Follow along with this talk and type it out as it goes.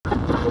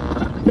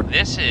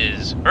This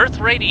is Earth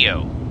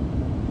Radio.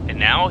 And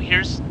now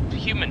here's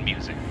human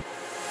music.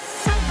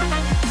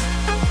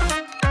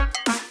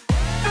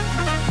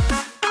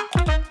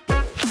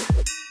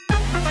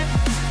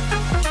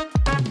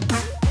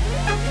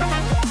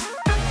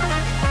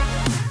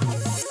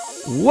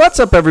 What's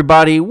up,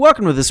 everybody?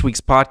 Welcome to this week's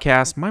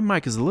podcast. My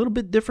mic is a little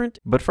bit different,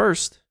 but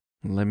first,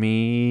 let me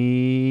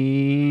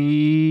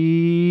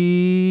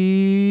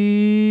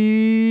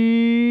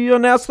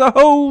announce the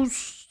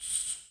hosts.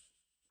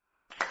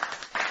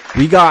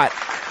 We got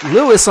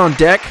Lewis on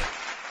deck.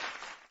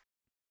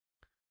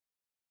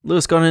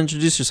 Lewis, go ahead and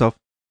introduce yourself.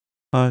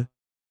 Hi,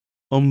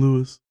 I'm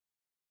Lewis.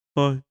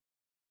 Hi.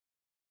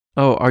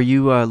 Oh, are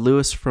you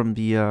Lewis from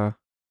the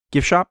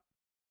gift shop?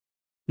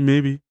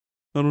 Maybe.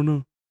 I don't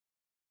know.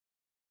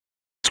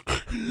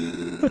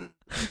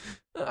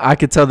 I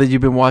could tell that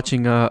you've been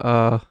watching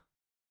Yeah.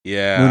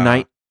 Moon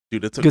Knight.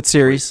 Dude, it's a Good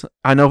series.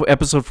 I know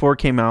episode 4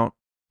 came out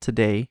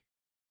today.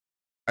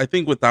 I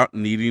think without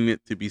needing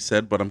it to be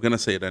said, but I'm going to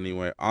say it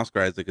anyway. Oscar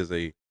Isaac is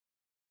a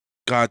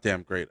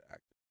goddamn great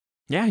actor.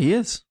 Yeah, he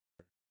is.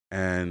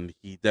 And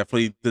he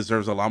definitely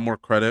deserves a lot more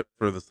credit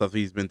for the stuff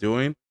he's been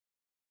doing.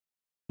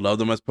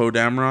 Loved him as Poe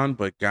Dameron,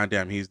 but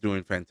goddamn, he's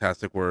doing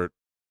fantastic work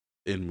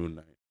in Moon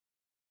Knight.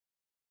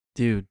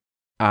 Dude,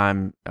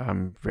 I'm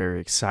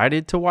very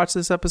excited to watch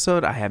this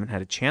episode. I haven't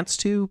had a chance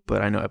to,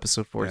 but I know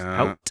episode 4 is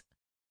out.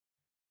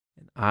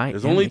 And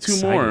There's only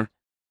two more,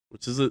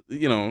 which is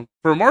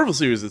for a Marvel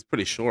series, it's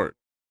pretty short.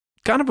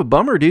 Kind of a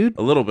bummer, dude.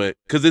 A little bit,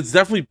 because it's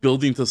definitely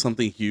building to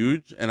something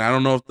huge, and I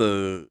don't know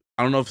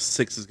if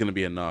 6 is going to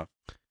be enough.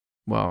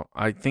 Well,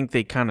 I think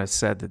they kind of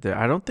said that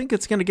I don't think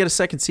it's going to get a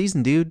second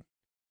season, dude.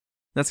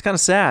 That's kind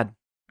of sad,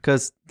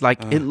 because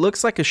it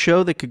looks like a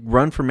show that could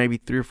run for maybe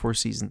 3 or 4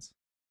 seasons.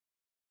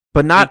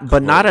 But not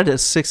at a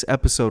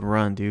 6-episode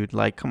run, dude.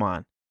 Like, come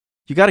on.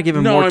 You got to give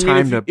him more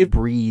time to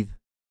breathe.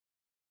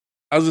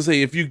 I was going to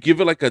say, if you give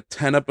it like a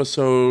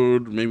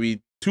 10-episode,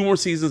 maybe 2 more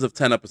seasons of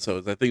 10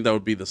 episodes, I think that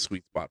would be the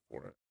sweet spot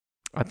for it.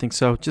 I think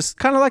so. Just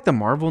kind of like the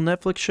Marvel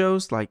Netflix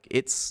shows. Like,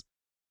 it's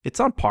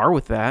on par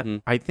with that. Mm-hmm.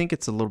 I think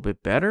it's a little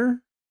bit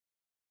better.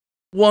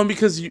 Well,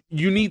 because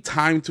you need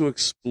time to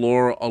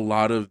explore a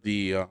lot of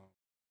the...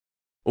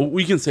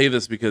 we can say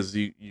this because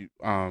it's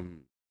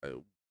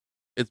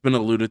been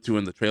alluded to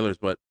in the trailers,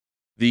 but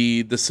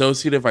the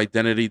dissociative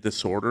identity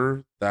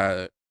disorder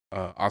that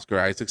Oscar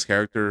Isaac's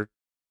character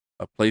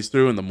plays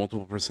through, and the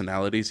multiple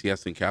personalities he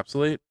has to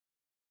encapsulate,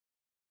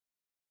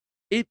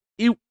 it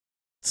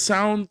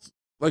sounds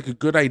like a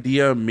good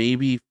idea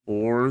maybe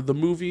for the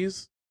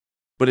movies,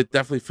 but it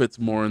definitely fits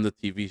more in the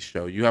TV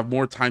show. You have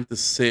more time to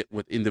sit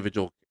with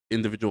individual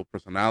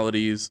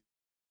personalities.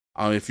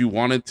 If you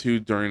wanted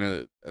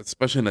to,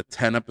 especially in a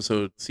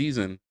 10-episode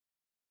season,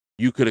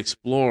 you could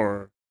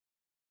explore.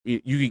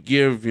 You could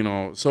give,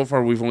 so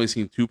far we've only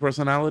seen 2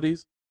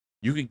 personalities.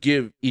 You could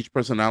give each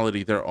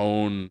personality their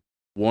own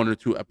 1 or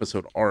 2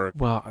 episode arc.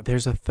 Well,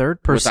 there's a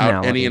third personality.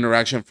 Without any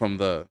interaction from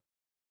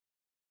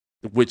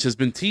which has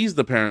been teased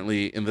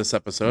apparently in this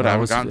episode. I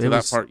haven't gotten to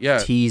that part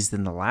yet. Teased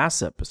in the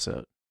last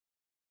episode.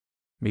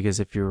 Because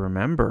if you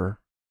remember,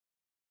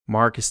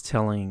 Mark is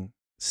telling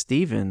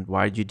Steven,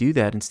 why did you do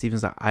that? And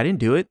Steven's like, I didn't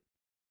do it.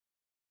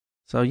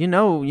 So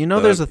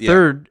there's a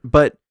third,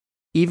 but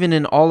even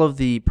in all of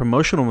the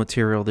promotional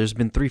material, there's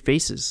been 3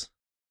 faces.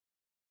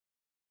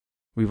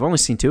 We've only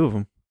seen 2 of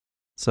them.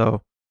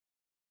 So,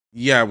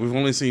 yeah, we've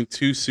only seen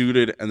 2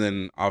 suited, and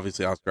then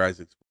obviously Oscar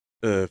Isaac's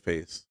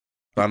face.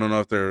 So I don't know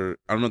if they're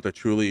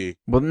truly.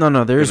 Well,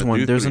 no, there is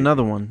one. There's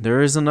another one.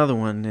 There is another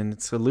one, and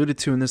it's alluded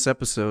to in this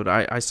episode.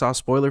 I saw a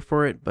spoiler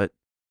for it, but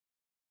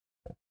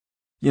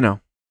we'll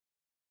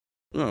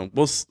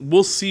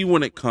see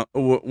when it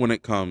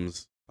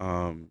comes.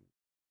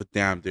 But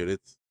damn, dude,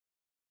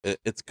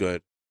 it's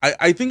good.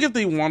 I think if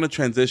they want to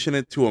transition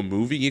it to a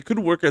movie, it could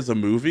work as a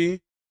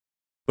movie,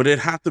 but it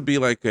had to be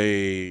like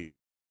a...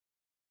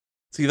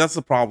 See, that's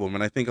the problem.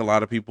 And I think a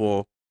lot of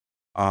people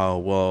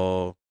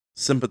will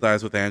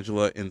sympathize with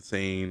Angela in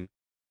saying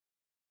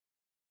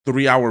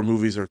 3-hour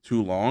movies are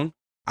too long.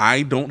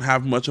 I don't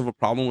have much of a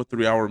problem with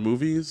 3-hour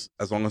movies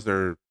as long as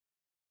they're,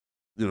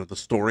 the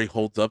story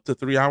holds up to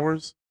 3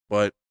 hours,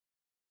 but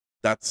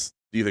that's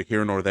neither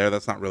here nor there.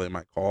 That's not really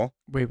my call.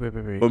 Wait. But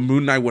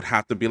Moon Knight would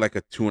have to be like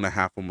a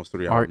 2.5, almost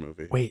 3-hour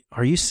movie. Wait,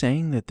 are you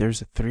saying that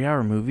there's a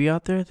 3-hour movie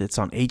out there that's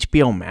on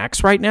HBO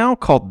Max right now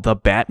called The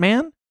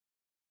Batman?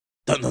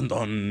 Dun dun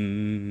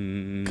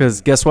dun.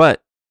 Because guess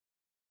what?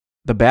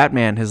 The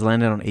Batman has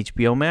landed on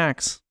HBO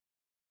Max.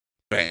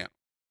 Bam.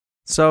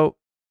 So,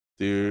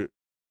 dude,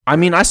 I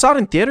mean, I saw it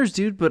in theaters,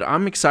 dude, but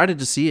I'm excited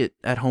to see it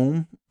at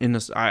home.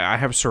 I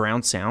have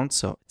surround sound,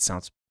 so it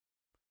sounds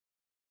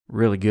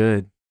really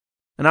good.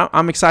 And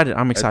I'm excited.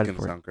 I'm excited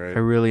for it. Great. I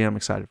really am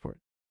excited for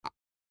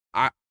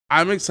it.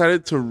 I'm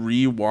excited to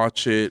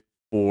rewatch it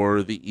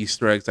for the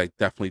Easter eggs I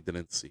definitely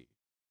didn't see.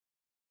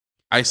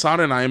 I saw it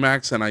in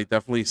IMAX, and I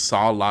definitely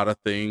saw a lot of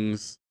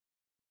things,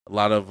 a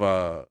lot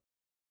of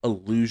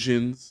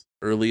allusions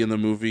early in the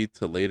movie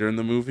to later in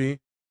the movie.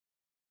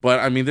 But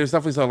I mean, there's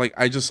definitely stuff like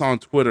I just saw on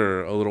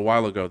Twitter a little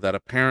while ago that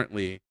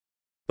apparently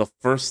the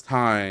first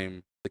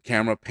time the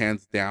camera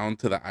pans down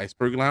to the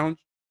Iceberg Lounge,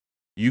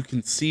 you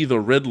can see the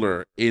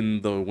Riddler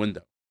in the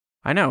window.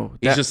 I know.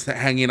 He's just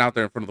hanging out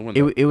there in front of the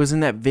window. It was in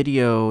that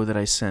video that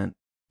I sent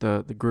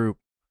the group.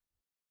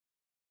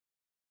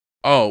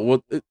 Oh,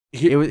 well,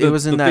 It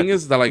was in the that thing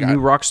is that, like, new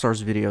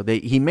Rockstars video.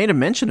 He made a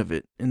mention of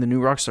it in the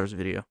new Rockstars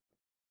video.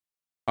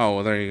 Oh,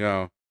 well, there you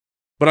go.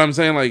 But I'm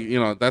saying, like, you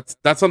know, that's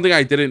something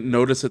I didn't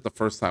notice it the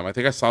first time. I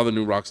think I saw the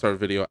new Rockstar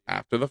video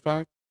after the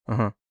fact.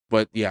 Uh-huh.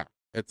 But yeah,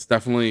 it's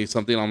definitely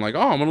something I'm like,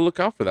 oh, I'm gonna look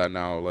out for that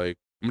now. Like,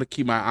 I'm gonna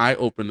keep my eye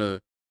open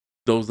to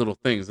those little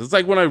things. It's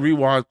like when I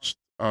rewatched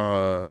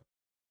a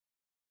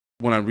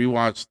lot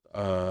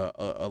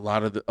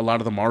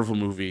of the Marvel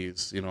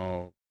movies, you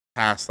know,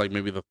 past like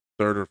maybe the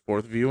third or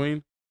fourth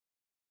viewing.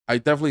 I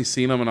definitely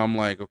seen them, and I'm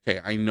like,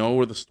 okay, I know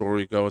where the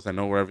story goes. I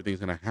know where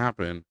everything's gonna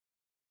happen.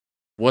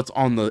 What's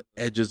on the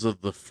edges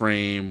of the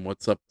frame?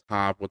 What's up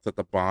top? What's at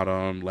the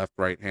bottom, left,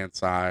 right hand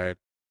side?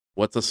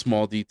 What's a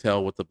small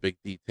detail? What's a big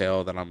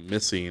detail that I'm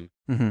missing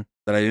Mm-hmm.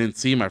 that I didn't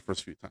see my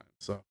first few times?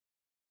 So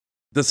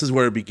this is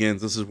where it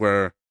begins. This is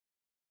where,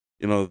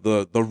 you know,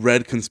 the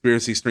red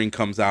conspiracy string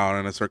comes out,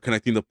 and I start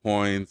connecting the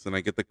points, and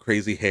I get the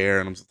crazy hair,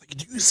 and I'm just like,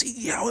 do you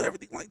see how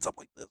everything lights up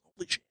like this?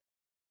 Holy shit.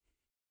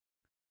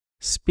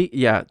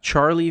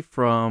 Charlie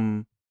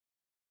from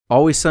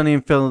Always Sunny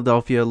in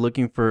Philadelphia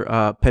looking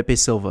for Pepe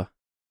Silva.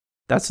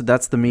 That's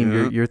the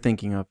meme you're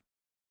thinking of.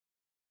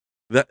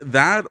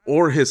 That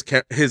or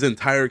his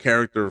entire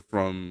character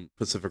from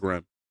Pacific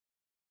Rim.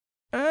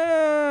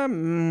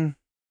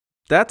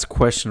 That's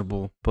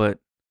questionable, but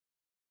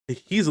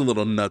he's a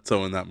little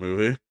nutso in that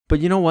movie. But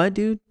you know what,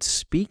 dude?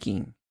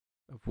 Speaking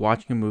of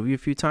watching a movie a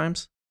few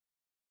times,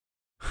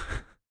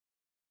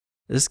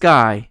 this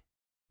guy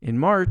in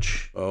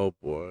March. Oh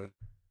boy.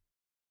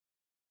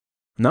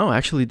 No,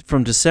 actually,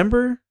 from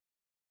December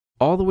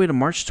all the way to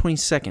March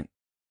 22nd.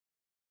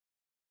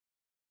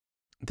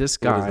 This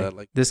guy,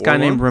 like this guy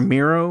named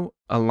Ramiro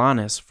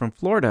Alanis from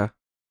Florida.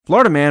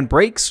 Florida man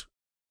breaks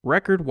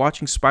record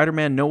watching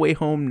Spider-Man No Way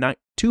Home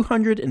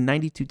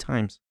 292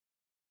 times.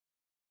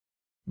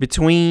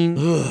 Between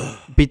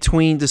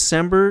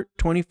December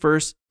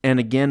 21st and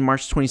again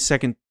March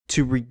 22nd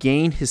to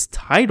regain his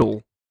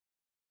title.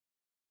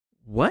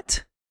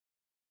 What?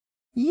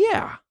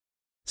 Yeah.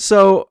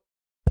 So,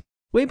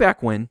 way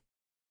back when,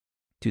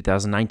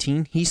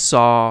 2019, he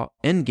saw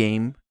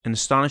Endgame an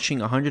astonishing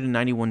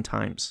 191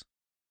 times.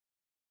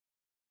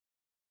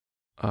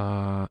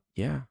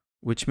 Yeah.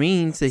 Which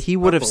means that he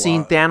would have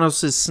seen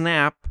Thanos'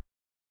 snap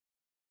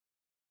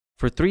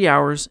for 3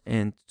 hours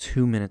and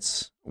 2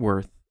 minutes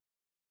worth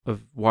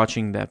of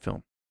watching that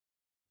film.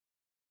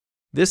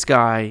 This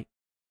guy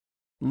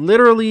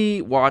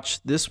literally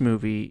watched this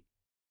movie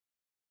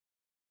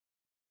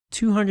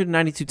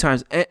 292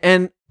 times.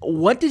 And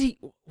what he,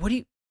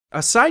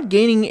 aside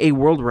gaining a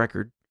world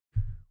record,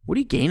 what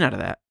do you gain out of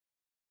that?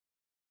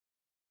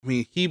 I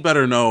mean, he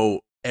better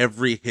know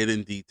every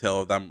hidden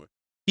detail of that movie.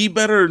 He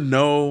better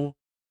know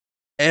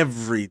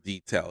every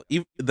detail,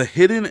 the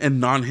hidden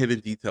and non-hidden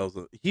details.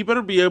 He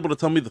better be able to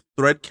tell me the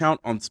thread count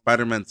on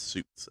Spider-Man's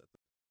suits.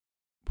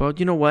 Well,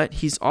 you know what?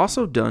 He's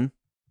also done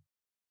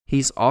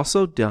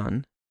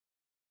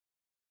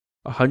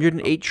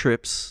 108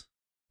 trips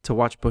to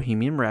watch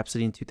Bohemian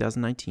Rhapsody in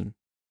 2019.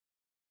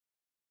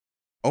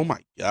 Oh my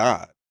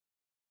God.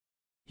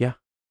 Yeah.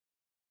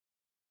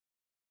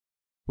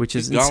 Which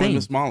is insane.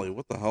 Miss Molly,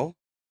 what the hell?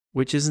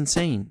 Which is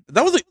insane.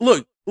 That was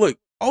look.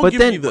 I'll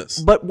give you this.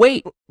 But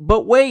wait.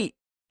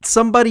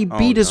 Somebody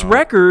beat his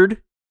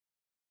record.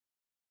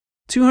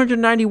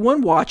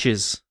 291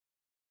 watches.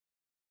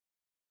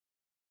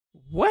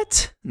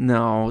 What?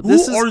 No.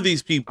 Who are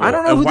these people? I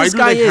don't know who this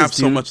guy is. Why do they have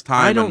so much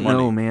time? I don't and money?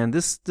 know, man.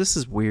 This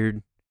is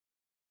weird.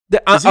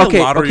 Is he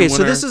a lottery winner?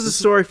 So this is a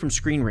story from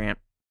Screen Rant.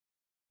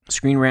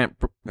 Screen Rant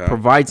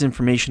provides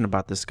information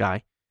about this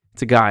guy.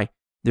 It's a guy.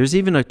 There's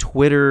even a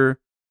Twitter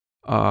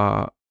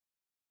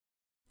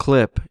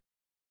clip.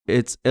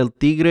 It's El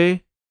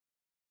Tigre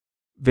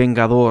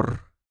Vengador.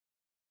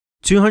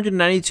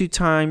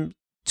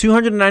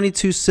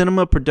 292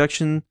 cinema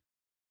production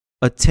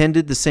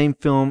attended the same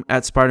film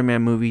at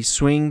Spider-Man movie.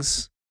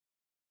 Swings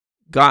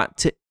got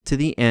to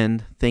the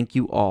end. Thank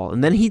you all.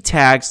 And then he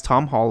tags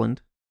Tom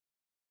Holland,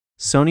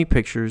 Sony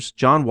Pictures,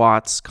 John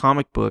Watts,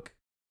 Comic Book.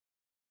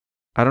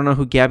 I don't know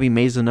who Gabby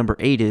Mesa number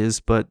 8 is,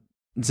 but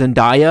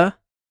Zendaya.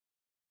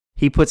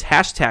 He puts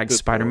hashtag Good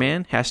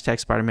Spider-Man,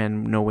 hashtag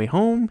Spider-Man No Way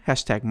Home,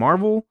 hashtag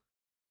Marvel,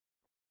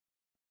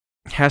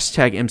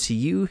 hashtag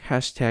MCU,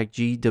 hashtag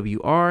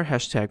GWR,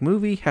 hashtag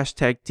movie,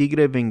 hashtag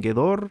Tigre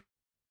Vengador.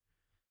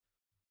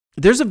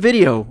 There's a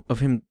video of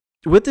him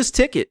with his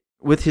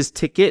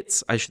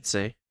tickets, I should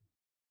say.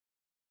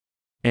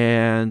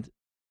 And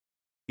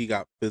he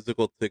got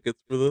physical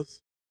tickets for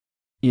this?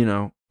 You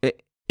know,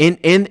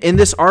 in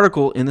this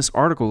article,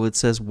 it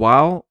says,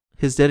 while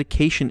his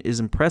dedication is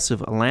impressive,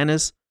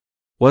 Alanis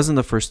wasn't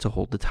the first to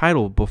hold the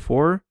title.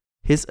 Before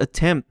his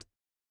attempt,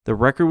 the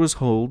record was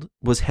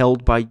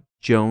held by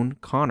Joan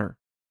Connor.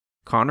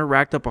 Connor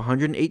racked up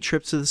 108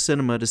 trips to the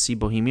cinema to see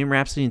Bohemian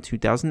Rhapsody in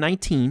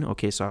 2019.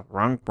 Okay, so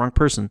wrong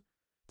person.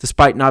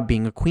 Despite not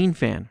being a Queen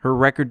fan, her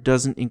record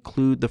doesn't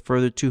include the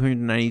further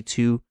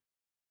 292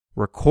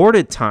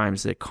 recorded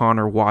times that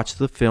Connor watched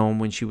the film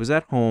when she was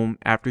at home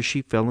after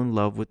she fell in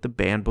love with the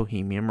band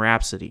Bohemian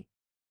Rhapsody.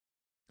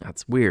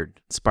 That's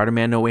weird.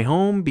 Spider-Man No Way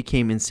Home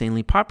became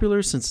insanely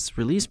popular since its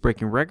release,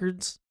 breaking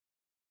records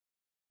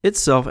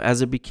itself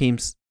as it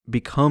becomes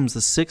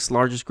the sixth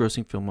largest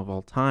grossing film of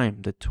all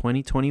time. The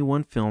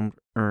 2021 film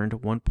earned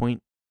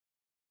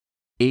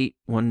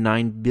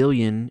 1.819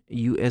 billion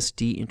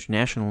USD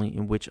internationally,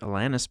 in which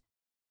Alanis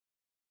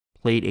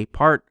played a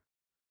part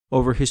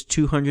over his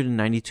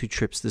 292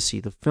 trips to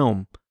see the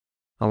film.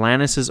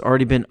 Alanis has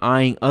already been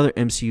eyeing other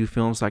MCU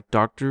films like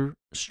Doctor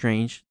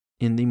Strange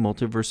in the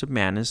Multiverse of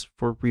Madness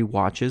for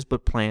rewatches,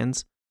 but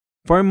plans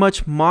for a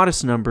much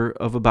modest number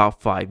of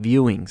about 5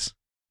 viewings.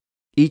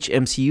 Each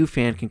MCU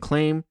fan can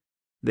claim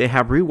they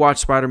have rewatched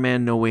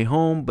Spider-Man No Way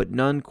Home, but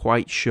none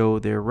quite show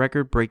their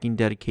record-breaking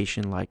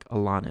dedication like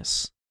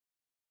Alanis.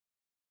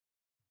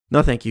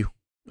 No, thank you.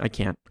 I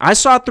can't. I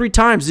saw it 3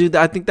 times, dude.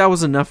 I think that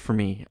was enough for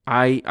me.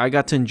 I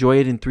got to enjoy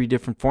it in 3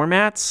 different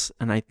formats,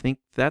 and I think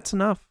that's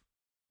enough.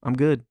 I'm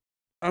good.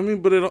 I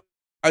mean, but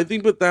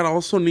that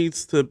also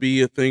needs to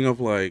be a thing of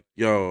like,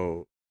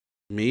 yo,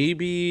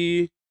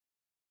 maybe.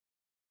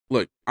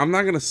 Look, I'm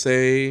not gonna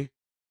say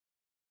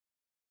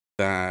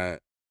that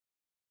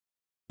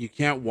you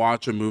can't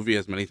watch a movie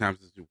as many times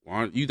as you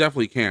want. You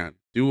definitely can.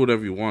 Do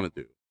whatever you want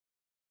to do.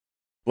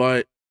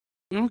 But,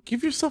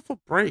 give yourself a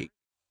break.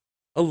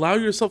 Allow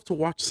yourself to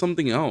watch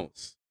something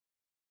else.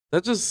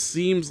 That just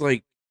seems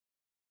like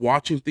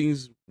watching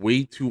things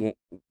way too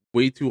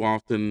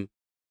often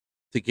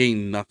to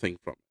gain nothing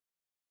from it.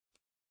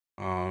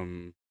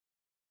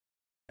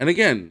 And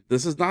again,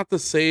 this is not to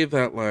say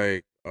that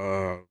like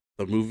the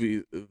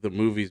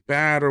movie's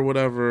bad or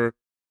whatever.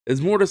 It's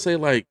more to say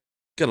like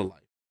get a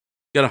life,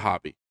 get a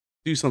hobby,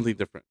 do something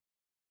different.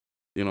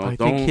 I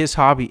think his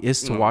hobby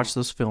is to watch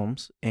those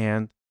films,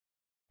 and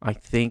I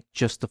think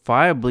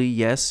justifiably,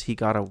 yes, he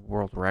got a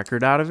world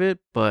record out of it,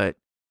 but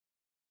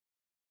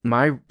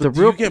do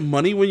you get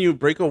money when you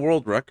break a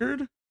world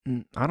record?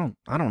 I don't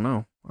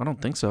know. I don't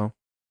think so.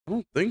 I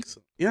don't think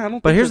so. Yeah, I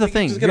don't. But here's the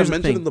thing. You just get a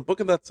mention in the book,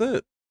 and that's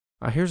it.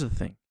 Here's the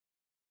thing.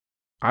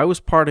 I was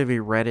part of a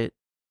Reddit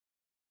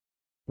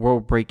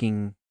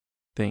world-breaking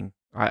thing.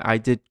 I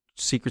did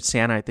Secret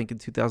Santa, I think in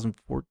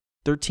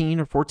 2013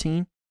 or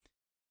 14,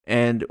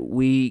 and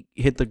we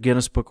hit the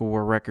Guinness Book of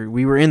World Record.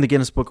 We were in the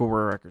Guinness Book of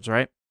World Records,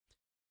 right?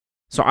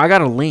 So I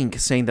got a link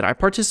saying that I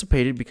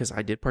participated because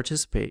I did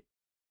participate.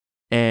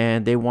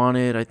 And they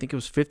wanted, I think it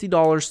was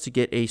 $50 to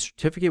get a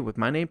certificate with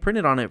my name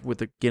printed on it with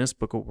the Guinness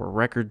Book of World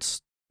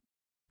Records,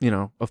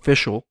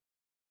 official.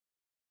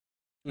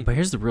 But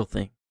here's the real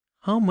thing.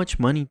 How much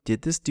money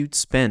did this dude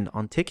spend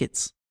on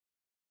tickets?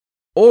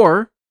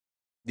 Or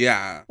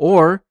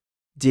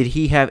did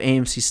he have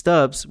AMC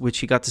stubs, which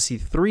he got to see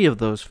 3 of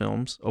those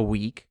films a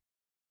week,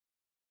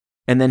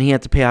 and then he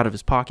had to pay out of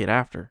his pocket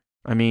after?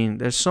 I mean,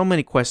 there's so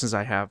many questions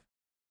I have.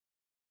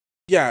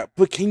 Yeah,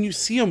 but can you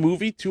see a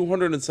movie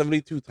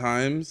 272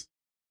 times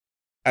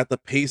at the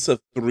pace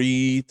of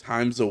 3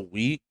 times a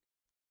week?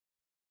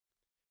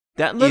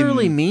 That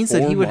literally means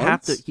that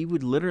he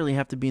would literally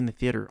have to be in the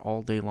theater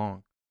all day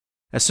long.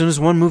 As soon as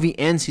one movie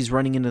ends, he's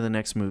running into the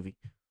next movie.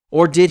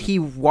 Or did he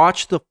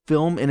watch the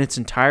film in its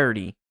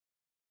entirety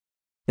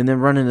and then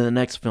run into the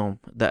next film,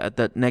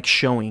 that next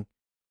showing?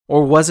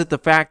 Or was it the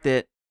fact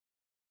that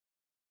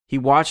he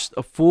watched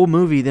a full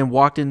movie, then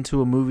walked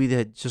into a movie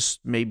that just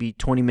maybe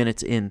 20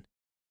 minutes in,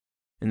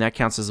 and that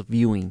counts as a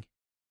viewing?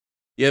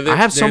 Yeah, I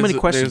have so many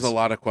questions. There's a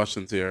lot of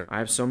questions here. I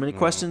have so many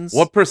questions.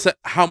 What percent?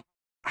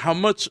 How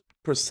much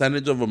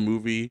percentage of a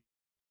movie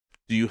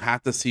do you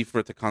have to see for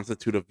it to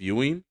constitute a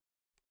viewing?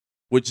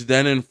 Which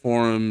then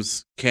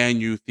informs: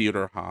 can you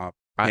theater hop?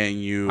 Can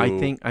you?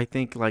 I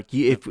think like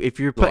if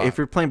you're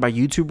playing by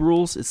YouTube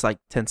rules, it's like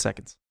 10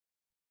 seconds.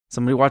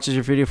 Somebody watches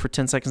your video for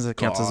 10 seconds, that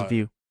counts as a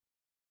view.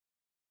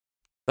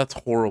 That's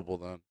horrible.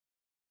 Then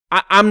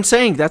I'm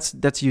saying that's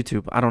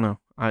YouTube. I don't know.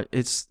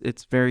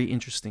 It's very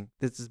interesting.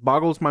 This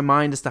boggles my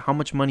mind as to how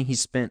much money he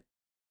spent.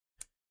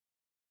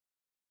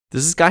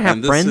 Does this guy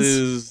have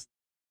friends?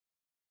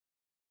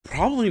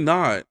 Probably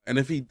not. And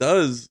if he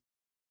does,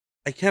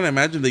 I can't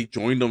imagine they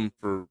joined him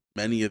for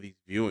many of these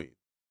viewings.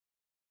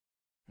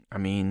 I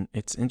mean,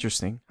 it's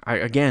interesting. How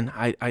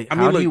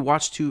do you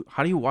watch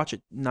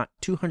it not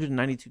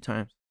 292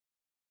 times?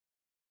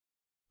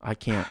 I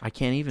can't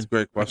even. That's a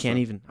great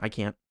question. I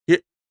can't.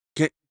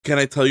 Can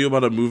I tell you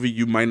about a movie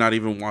you might not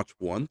even watch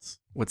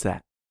once? What's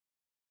that?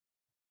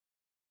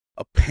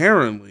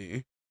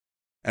 Apparently,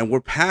 and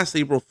we're past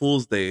April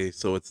Fool's Day,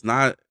 so it's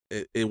not.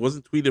 It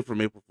wasn't tweeted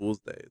from April Fool's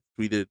Day. It's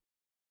tweeted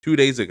 2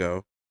 days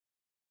ago.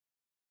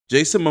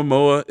 Jason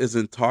Momoa is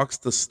in talks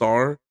to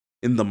star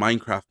in the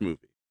Minecraft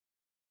movie.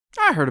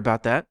 I heard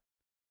about that.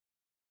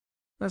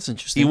 That's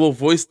interesting. He will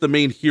voice the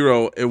main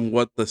hero in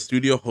what the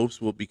studio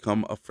hopes will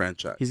become a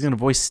franchise. He's going to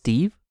voice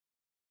Steve?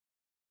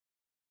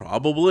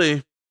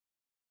 Probably.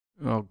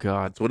 Oh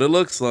God, That's what it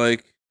looks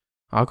like.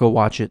 I'll go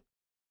watch it.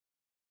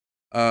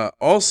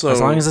 Also, As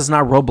long as it's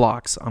not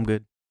Roblox, I'm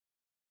good.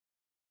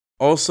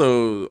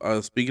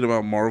 Speaking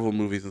about Marvel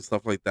movies and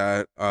stuff like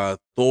that,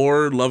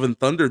 Thor: Love and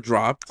Thunder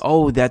dropped.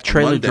 Oh, that on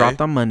trailer Monday.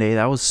 dropped on Monday.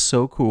 That was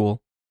so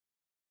cool.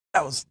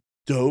 That was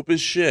dope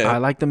as shit. I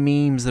like the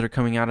memes that are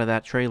coming out of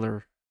that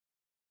trailer.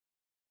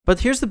 But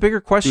here's the bigger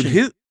question.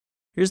 Dude,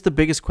 here's the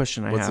biggest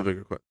question I what's have. the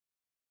bigger question?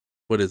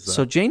 What is that?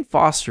 So Jane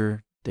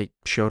Foster, they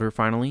showed her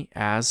finally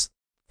as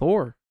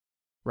Thor,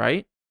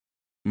 right?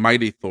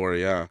 Mighty Thor,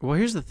 yeah. Well,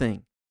 here's the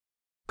thing.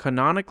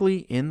 Canonically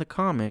in the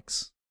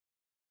comics,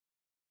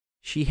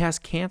 she has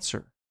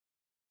cancer.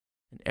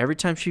 And every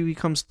time she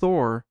becomes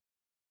Thor,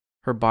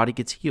 her body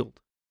gets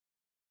healed.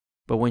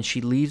 But when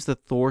she leaves the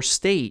Thor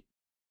state,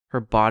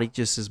 her body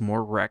just is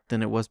more wrecked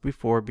than it was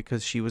before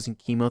because she was in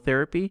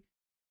chemotherapy.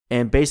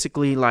 And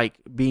basically, like,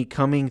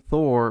 becoming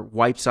Thor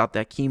wipes out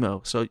that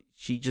chemo. So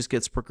she just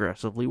gets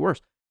progressively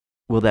worse.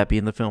 Will that be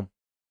in the film?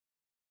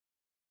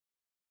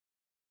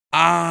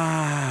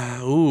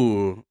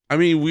 Ooh. I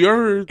mean, we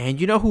are.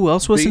 And you know who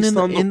else wasn't Based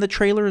on in the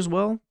trailer as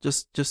well?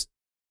 Just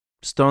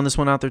throwing this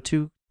one out there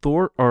too.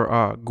 Thor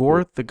or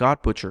Gore the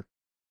God Butcher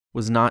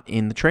was not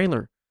in the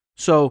trailer.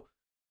 So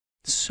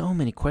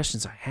many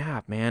questions I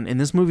have, man. And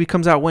this movie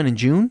comes out when, in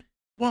June?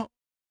 Well,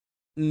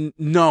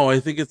 no, I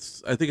think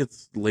it's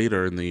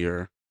later in the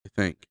year. I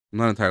think I'm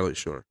not entirely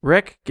sure.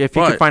 Rick, if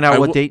you can find out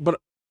what date.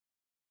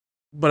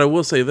 But I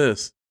will say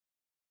this: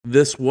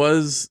 this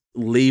was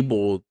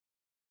labeled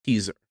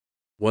teaser.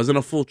 Wasn't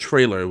a full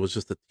trailer. It was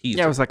just a teaser.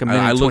 Yeah, it was like a minute.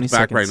 I and 20 looked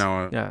back seconds. right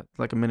now. Yeah,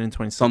 like a minute and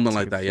 20 something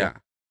seconds. like that. Yeah.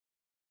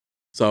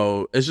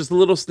 So it's just a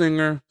little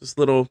stinger, just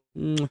a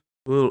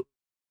little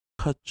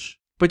touch.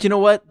 But you know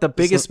what? The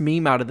biggest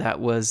meme out of that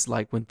was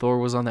like when Thor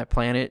was on that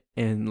planet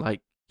and like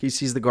he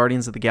sees the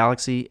Guardians of the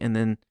Galaxy and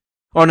then,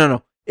 oh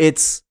no,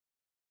 it's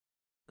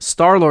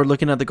Star-Lord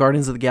looking at the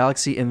Guardians of the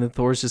Galaxy and then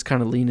Thor's just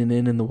kind of leaning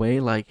in the way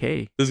like,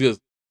 hey. This goes.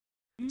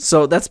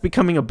 So that's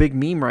becoming a big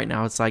meme right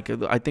now. It's like,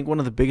 I think one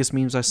of the biggest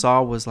memes I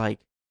saw was like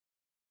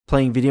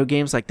playing video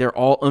games, like they're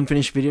all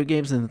unfinished video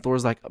games and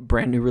Thor's like a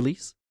brand new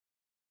release.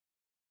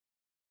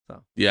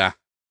 So yeah,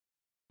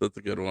 that's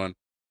a good one.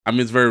 I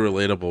mean, it's very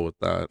relatable with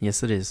that.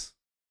 Yes, it is.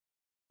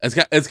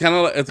 It's kind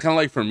of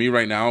like for me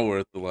right now, where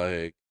it's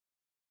like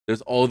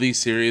there's all these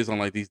series on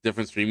like these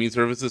different streaming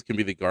services can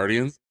be the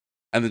Guardians,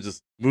 and then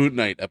just Moon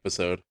Knight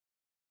episode.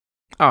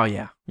 Oh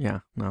yeah.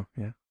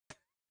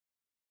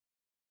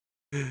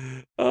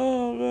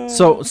 Oh man.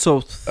 So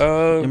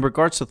in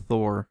regards to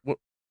Thor,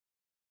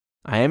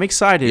 I am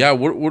excited. Yeah,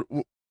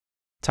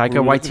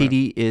 Taika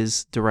Waititi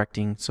is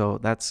directing, so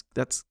that's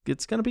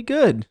it's gonna be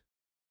good.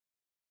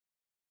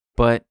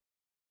 But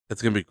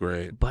it's gonna be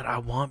great. But I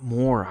want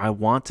more. I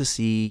want to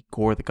see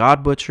Gore the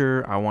God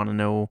Butcher. I want to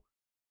know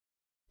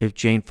if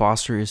Jane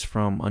Foster is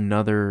from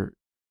another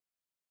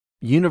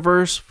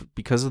universe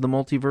because of the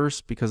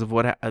multiverse, because of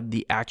what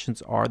the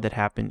actions are that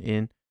happen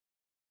in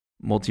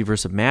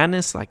Multiverse of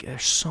Madness. Like,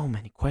 there's so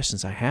many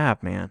questions I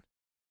have, man.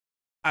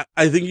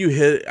 I think you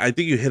hit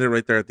it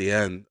right there at the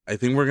end. I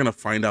think we're gonna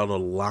find out a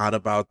lot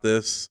about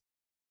this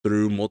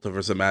through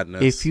Multiverse of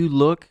Madness. If you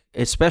look,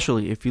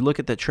 especially if you look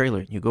at that trailer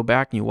and you go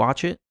back and you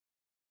watch it,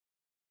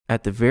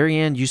 at the very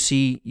end you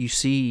see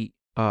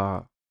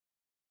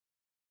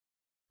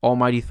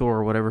Almighty Thor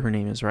or whatever her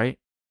name is, right?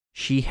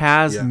 She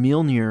has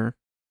Mjolnir,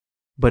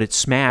 but it's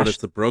smashed. But it's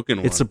the broken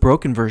one. It's the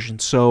broken version.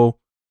 So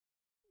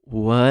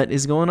what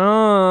is going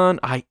on?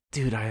 I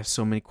have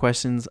so many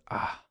questions.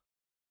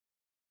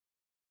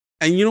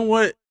 And you know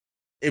what?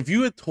 If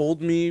you had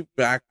told me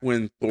back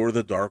when Thor: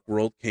 The Dark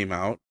World came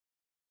out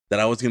that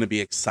I was going to be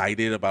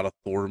excited about a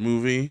Thor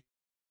movie,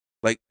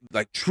 like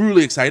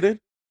truly excited,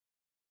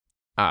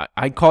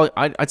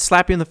 I'd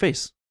slap you in the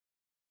face.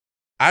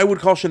 I would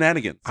call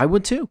shenanigans. I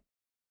would too.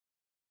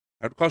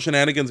 I'd call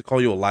shenanigans and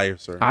call you a liar,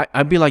 sir.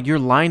 I'd be like, you're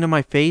lying to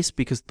my face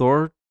because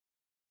Thor: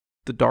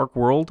 The Dark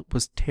World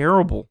was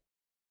terrible.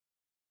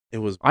 It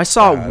was. I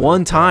saw it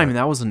one time and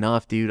that was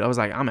enough, dude. I was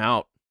like, I'm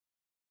out.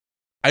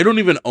 I don't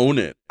even own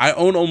it. I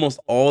own almost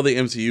all the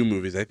MCU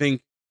movies. I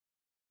think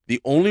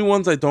the only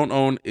ones I don't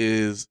own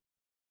is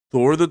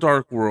Thor: The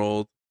Dark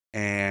World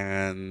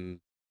and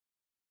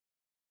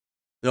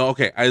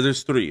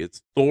there's three.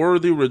 It's Thor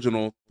the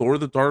original, Thor: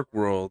 The Dark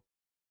World,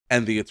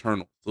 and the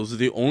Eternals. Those are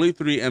the only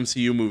three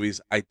MCU movies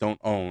I don't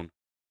own.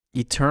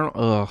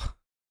 Ugh.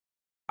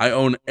 I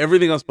own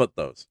everything else but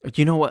those.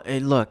 You know what? Hey,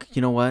 look,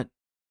 you know what?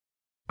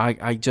 I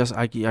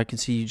can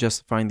see you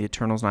justifying the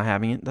Eternals not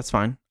having it. That's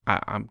fine.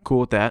 I'm cool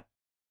with that.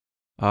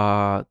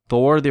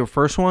 Thor, the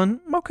first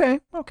one, okay.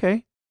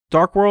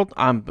 Dark World,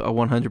 I'm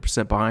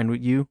 100% behind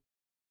with you,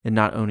 and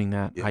not owning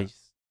that. Yeah.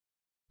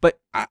 But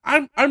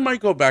I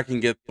might go back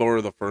and get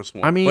Thor the first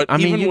one. I mean,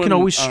 you can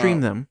always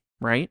stream them,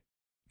 right?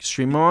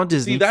 Stream them on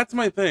Disney. See, that's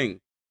my thing.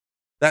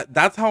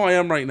 That's how I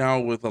am right now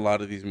with a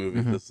lot of these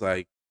movies. Mm-hmm. It's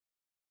like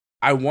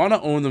I want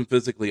to own them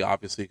physically,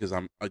 obviously, because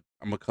I'm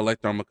a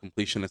collector. I'm a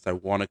completionist. I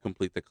want to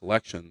complete the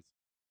collections,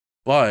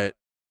 but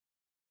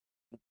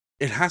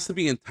it has to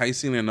be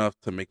enticing enough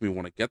to make me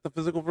want to get the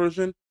physical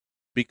version,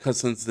 because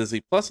since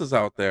Disney Plus is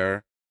out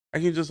there, I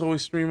can just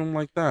always stream them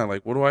like that.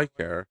 Like, what do I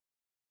care?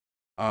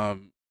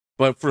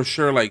 But for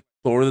sure, like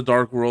Thor: The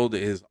Dark World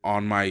is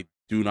on my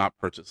do not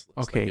purchase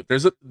list. Okay. Like,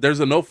 if there's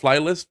a no fly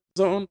list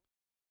zone,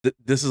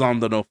 this is on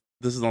the no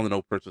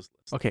purchase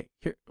list. Okay,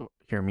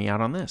 hear me out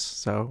on this.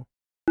 So,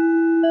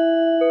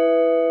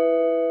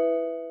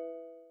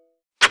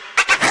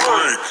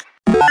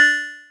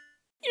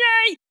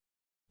 Yay!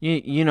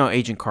 you know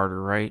Agent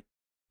Carter, right?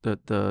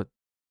 The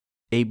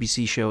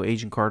ABC show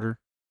Agent Carter.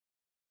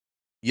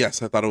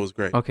 Yes, I thought it was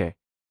great. Okay,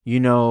 you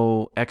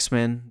know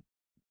X-Men,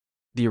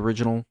 the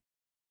original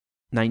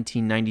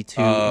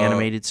 1992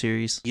 animated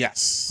series.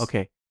 Yes.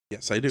 Okay,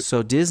 Yes, I do.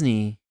 so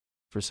Disney,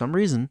 for some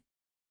reason,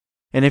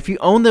 and if you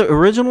own the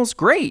originals,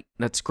 great,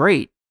 that's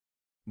great.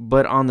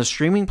 But on the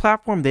streaming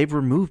platform, they've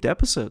removed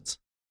episodes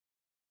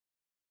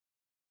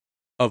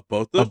Of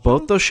both those of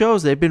both shows? those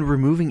shows. They've been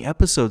removing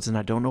episodes, and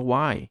I don't know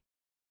why.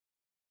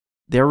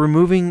 They're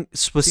removing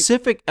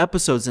specific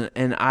episodes,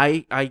 and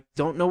I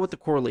don't know what the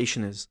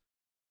correlation is,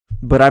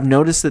 but I've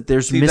noticed that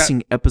there's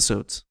missing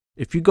episodes.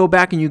 If you go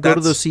back and you go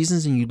to those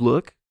seasons and you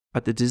look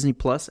at the Disney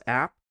Plus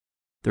app,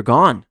 they're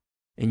gone,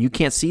 and you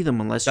can't see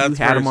them unless you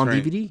had them on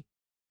DVD.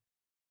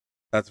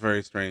 That's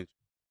very strange.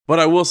 But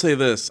I will say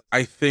this: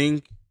 I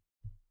think,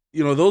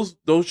 those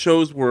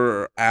shows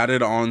were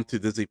added on to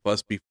Disney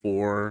Plus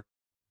before,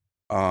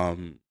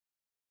 the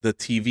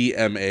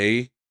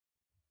TVMA,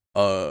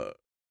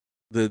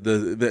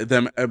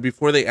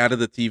 before they added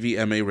the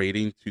TVMA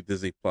rating to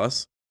Disney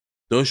Plus.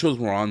 Those shows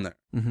were on there.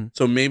 Mm-hmm.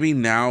 So maybe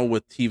now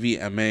with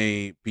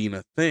TVMA being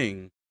a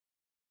thing,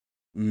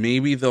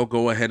 maybe they'll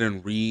go ahead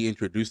and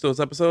reintroduce those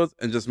episodes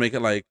and just make it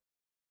like,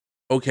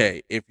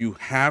 okay, if you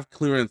have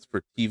clearance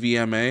for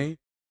TVMA,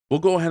 we'll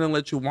go ahead and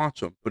let you watch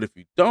them. But if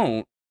you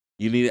don't,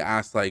 you need to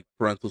ask like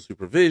parental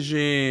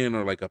supervision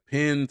or like a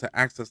PIN to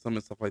access them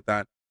and stuff like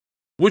that,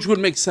 which would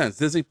make sense.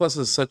 Disney Plus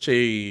is such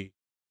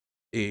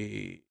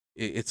it's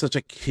such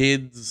a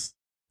kids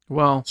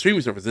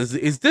streaming service.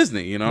 It's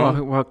Disney,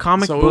 Well,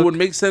 comic so book, it would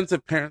make sense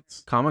if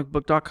parents.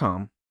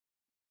 comicbook.com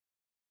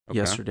Okay.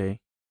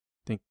 yesterday,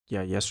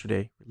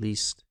 yesterday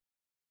released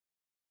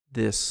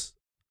this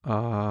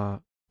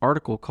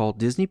article called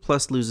Disney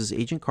Plus loses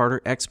Agent Carter,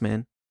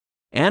 X-Men,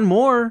 and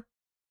more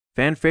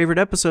fan favorite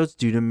episodes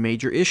due to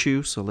major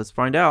issue. So let's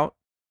find out.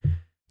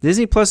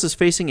 Disney Plus is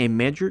facing a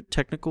major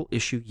technical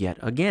issue yet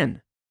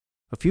again.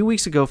 A few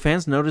weeks ago,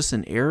 fans noticed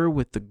an error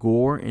with the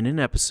gore in an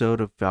episode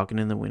of Falcon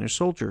and the Winter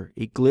Soldier,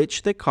 a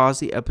glitch that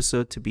caused the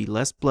episode to be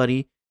less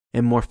bloody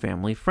and more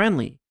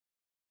family-friendly.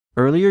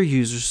 Earlier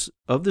users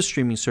of the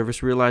streaming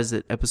service realized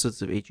that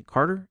episodes of Agent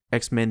Carter,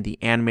 X-Men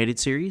the Animated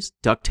Series,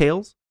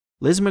 DuckTales,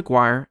 Liz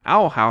McGuire,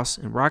 Owl House,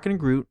 and Rocket and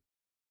Groot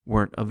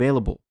weren't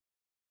available.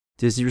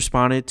 Disney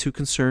responded to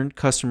concerned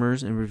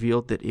customers and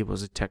revealed that it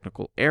was a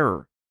technical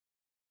error.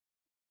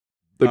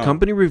 The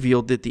company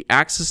revealed that the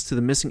access to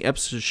the missing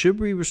episodes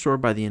should be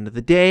restored by the end of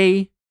the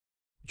day,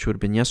 which would have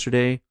been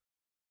yesterday.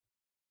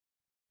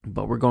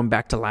 But we're going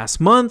back to last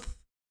month.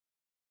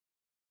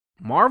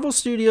 Marvel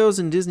Studios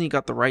and Disney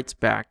got the rights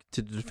back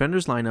to the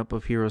Defenders lineup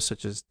of heroes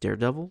such as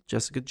Daredevil,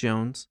 Jessica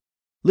Jones,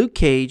 Luke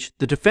Cage,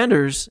 the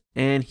Defenders,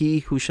 and He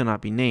Who Shall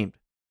Not Be Named.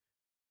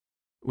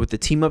 With the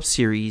team-up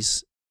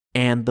series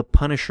and The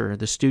Punisher,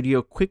 the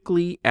studio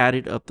quickly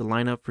added up the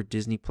lineup for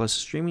Disney Plus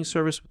streaming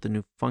service with the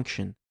new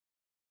function.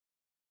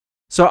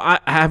 So,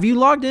 have you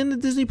logged into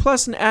Disney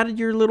Plus and added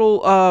your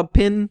little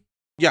pin?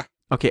 Yeah.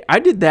 Okay, I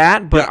did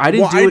that, but I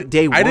didn't do it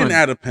day one. I didn't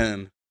add a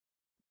pin.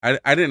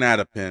 I didn't add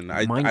a pin.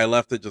 I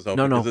left it just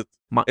open.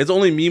 No. It's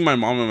only me, my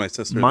mom, and my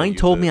sister. Mine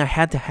told me I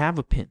had to have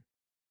a pin,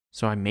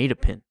 so I made a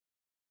pin.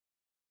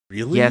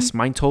 Really? Yes,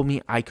 mine told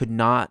me I could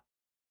not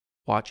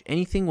watch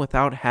anything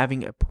without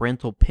having a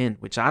parental pin,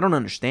 which I don't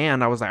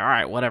understand. I was like, all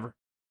right, whatever.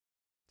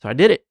 So I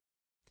did it.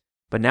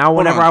 But now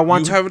whenever I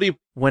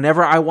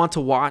want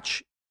to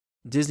watch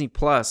Disney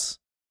Plus,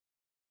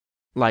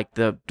 like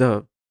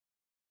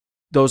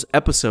those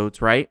episodes,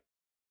 right?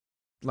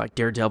 Like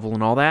Daredevil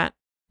and all that,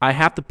 I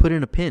have to put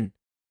in a pin.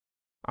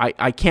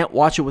 I can't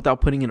watch it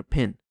without putting in a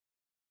pin,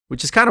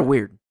 which is kind of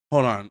weird.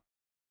 Hold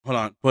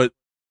on. But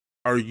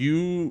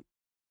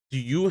do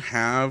you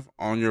have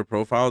on your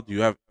profile, do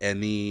you have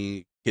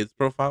any kids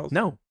profiles?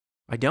 No,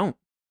 I don't.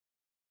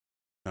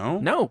 No?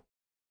 No.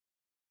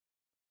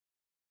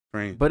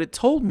 Strange. But it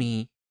told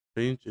me,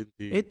 Strange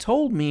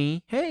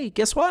indeed. hey,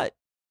 guess what?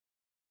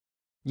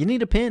 You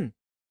need a pin.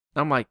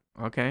 I'm like,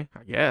 okay,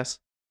 I guess.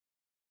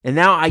 And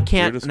now I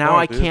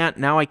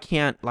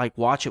can't like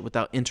watch it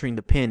without entering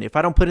the pin. If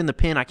I don't put in the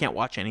pin, I can't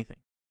watch anything.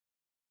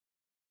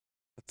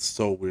 That's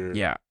so weird.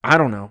 Yeah, I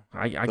don't know.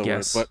 I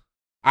guess. Weird.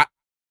 But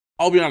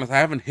I'll be honest, I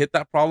haven't hit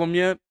that problem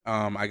yet.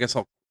 I guess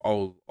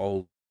I'll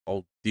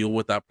deal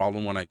with that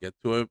problem when I get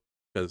to it,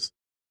 because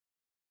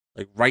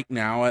like right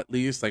now, at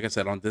least, like I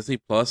said, on Disney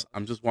Plus,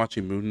 I'm just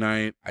watching Moon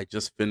Knight. I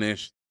just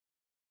finished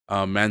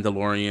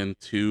Mandalorian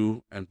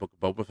 2 and Book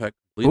of Boba Fett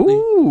completely.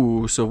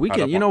 Ooh, so we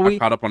can, we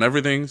caught up on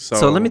everything.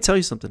 So let me tell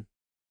you something.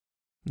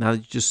 Now that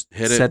you just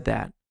said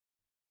that,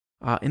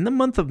 in the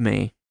month of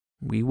May,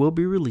 we will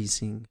be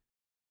releasing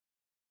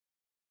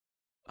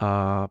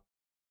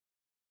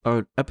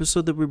an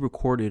episode that we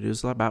recorded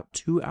is about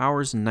 2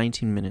 hours and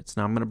 19 minutes.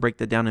 Now I'm going to break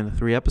that down into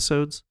 3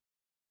 episodes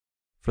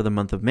for the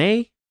month of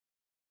May.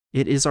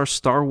 It is our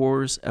Star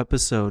Wars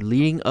episode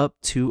leading up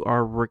to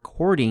our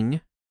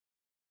recording.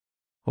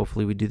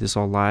 Hopefully we do this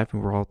all live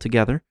and we're all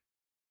together.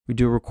 We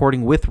do a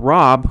recording with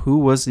Rob, who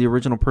was the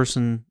original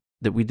person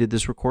that we did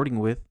this recording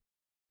with.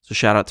 So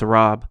shout out to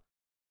Rob.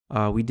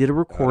 We did a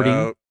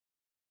recording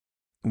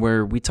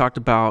where we talked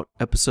about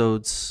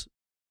episodes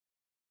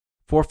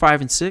 4,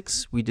 5, and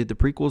 6. We did the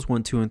prequels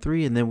 1, 2, and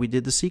 3, and then we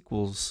did the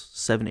sequels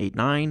 7, 8,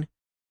 9,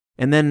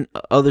 and then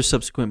other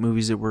subsequent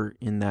movies that were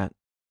in that.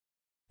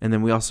 And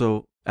then we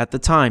also, at the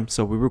time,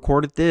 so we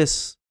recorded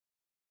this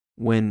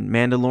when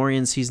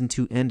Mandalorian Season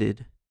 2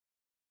 ended,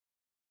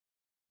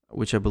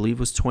 which I believe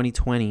was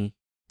 2020,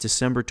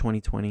 December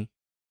 2020,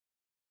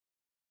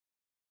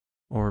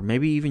 or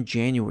maybe even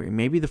January,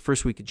 maybe the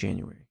first week of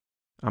January.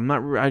 I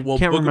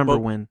can't remember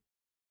when.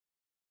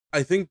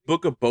 I think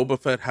Book of Boba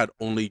Fett had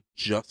only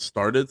just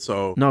started,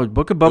 so... No,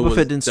 Book of Boba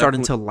Fett didn't start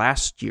until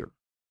last year.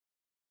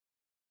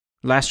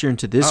 Last year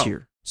into this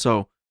year.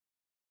 So,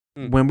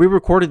 when we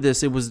recorded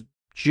this, it was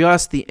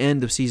just the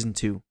end of Season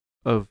 2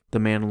 of The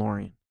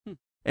Mandalorian.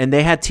 And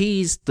they had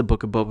teased the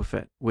Book of Boba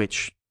Fett,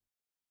 which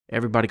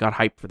everybody got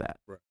hyped for that.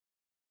 Right.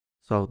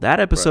 So, that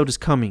episode is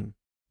coming.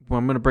 Well,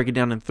 I'm going to break it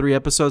down in 3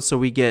 episodes, so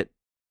we get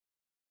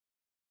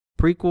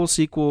prequel,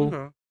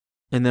 sequel...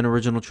 And then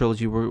original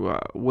trilogy.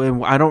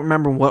 I don't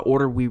remember what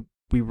order we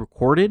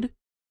recorded,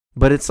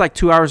 but it's like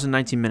 2 hours and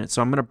 19 minutes.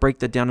 So I'm going to break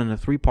that down into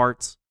 3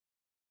 parts.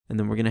 And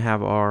then we're going to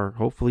have our,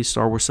 hopefully,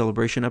 Star Wars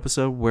Celebration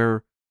episode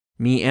where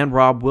me and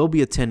Rob will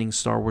be attending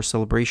Star Wars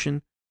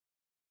Celebration.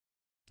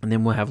 And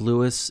then we'll have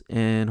Lewis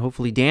and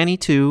hopefully Danny,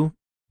 too,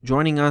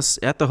 joining us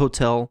at the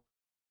hotel,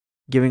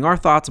 giving our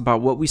thoughts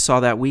about what we saw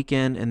that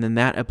weekend. And then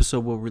that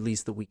episode will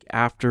release the week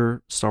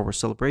after Star Wars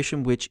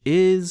Celebration, which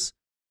is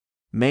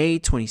May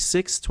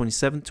 26th,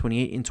 27th,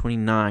 28th, and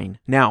 29th.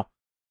 Now,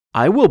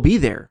 I will be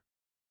there,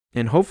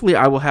 and hopefully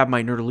I will have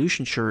my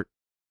Nerdolution shirt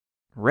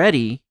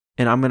ready,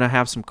 and I'm going to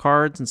have some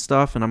cards and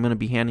stuff, and I'm going to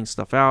be handing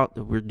stuff out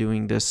that we're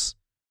doing this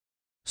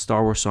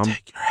Star Wars. So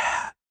Take your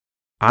hat.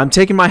 I'm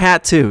taking my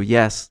hat too,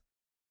 yes.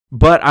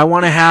 But I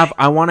want to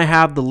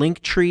have the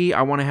link tree.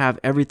 I want to have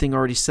everything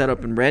already set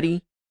up and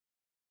ready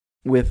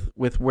with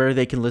where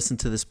they can listen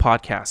to this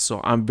podcast. So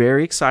I'm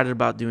very excited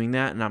about doing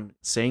that, and I'm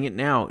saying it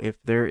now. If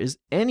there is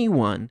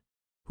anyone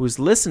who's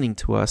listening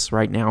to us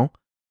right now,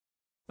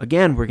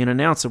 again, we're going to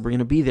announce that we're going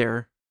to be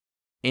there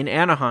in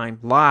Anaheim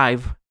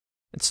live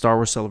at Star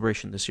Wars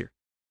Celebration this year.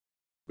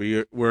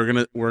 We're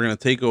gonna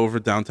take over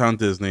downtown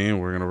Disney,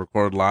 and we're gonna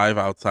record live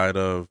outside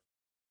of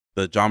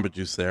the Jamba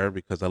Juice there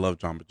because I love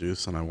Jamba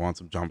Juice and I want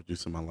some Jamba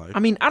Juice in my life. I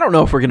mean, I don't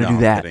know if we're going to do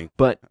that, kidding.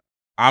 but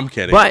I'm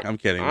kidding. But I'm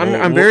kidding.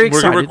 I'm very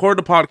excited. We're gonna record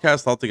the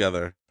podcast all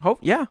together.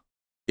 Yeah.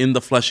 In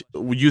the flesh,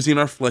 using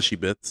our fleshy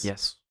bits.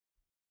 Yes.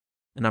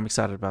 And I'm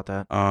excited about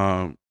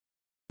that.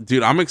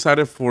 Dude, I'm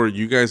excited for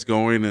you guys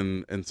going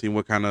and seeing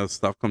what kind of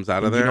stuff comes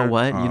out of there. You know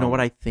what? You know what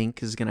I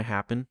think is going to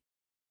happen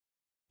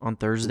on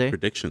Thursday?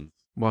 Predictions.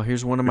 Well,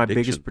 here's one of my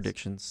biggest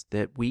predictions,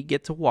 that we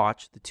get to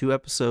watch the 2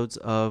 episodes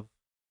of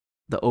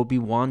the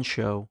Obi-Wan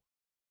show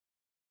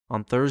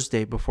on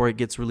Thursday before it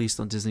gets released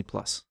on Disney+.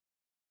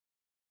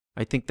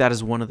 I think that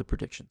is one of the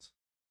predictions.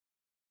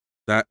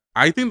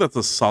 I think that's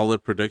a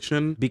solid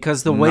prediction.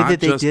 Because the way that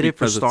they did it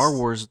for Star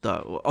Wars,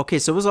 okay,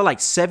 so it was like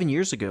 7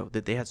 years ago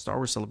that they had Star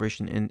Wars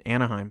Celebration in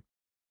Anaheim.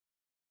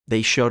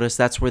 They showed us,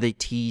 that's where they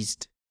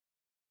teased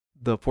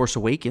The Force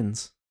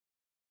Awakens,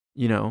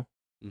 you know,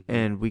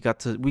 and we got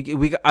to,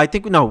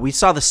 we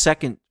saw the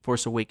second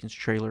Force Awakens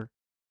trailer.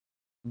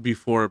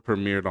 Before it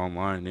premiered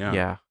online, yeah.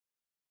 Yeah.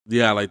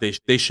 Yeah, like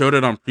they showed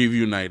it on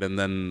preview night, and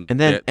then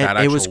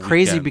it was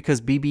crazy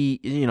because BB,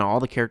 you know, all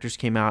the characters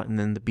came out, and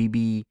then the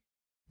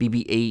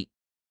BB-8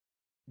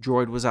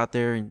 droid was out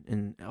there,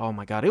 and oh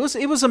my god, it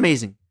was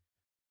amazing.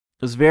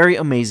 It was very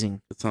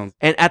amazing.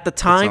 And at the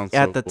time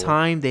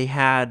they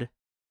had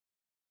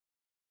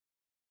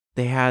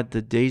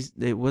the days.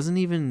 It wasn't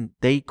even,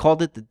 they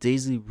called it the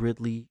Daisy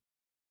Ridley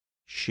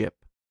ship.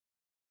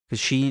 Because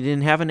she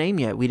didn't have a name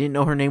yet. We didn't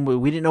know her name.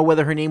 We didn't know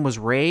whether her name was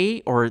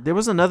Rey or there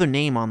was another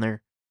name on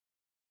there.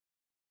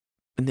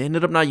 And they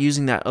ended up not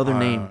using that other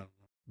name.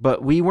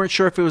 But we weren't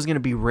sure if it was going to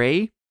be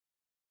Rey.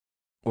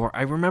 Or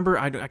I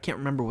can't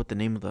remember what the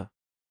name of the...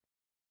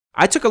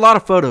 I took a lot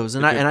of photos.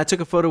 And I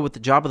took a photo with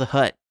the Jabba the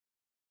Hutt.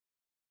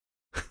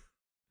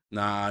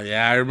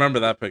 Yeah, I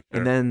remember that picture.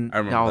 And then,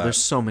 there's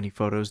so many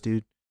photos,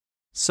 dude.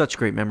 Such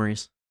great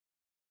memories.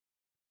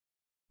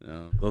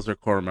 Yeah, those are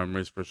core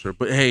memories for sure.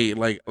 But hey,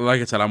 like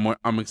I said,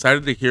 I'm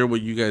excited to hear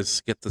what you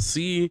guys get to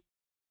see.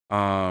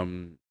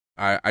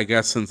 I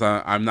guess since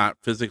I'm not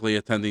physically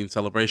attending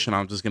Celebration,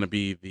 I'm just gonna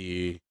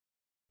be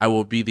I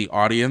will be the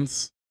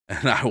audience,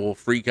 and I will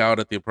freak out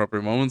at the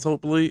appropriate moments.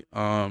 Hopefully,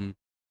 oh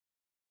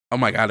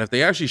my god, if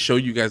they actually show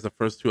you guys the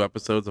first 2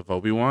 episodes of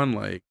Obi-Wan,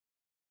 like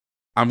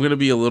I'm gonna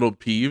be a little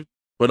peeved,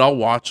 but I'll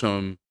watch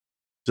them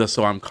just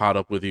so I'm caught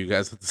up with you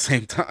guys at the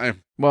same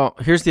time. Well,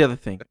 here's the other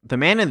thing: the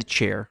man in the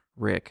chair,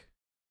 Rick,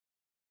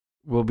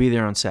 will be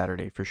there on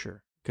Saturday for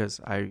sure. Because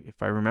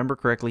if I remember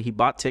correctly, he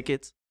bought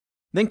tickets.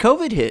 Then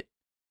COVID hit,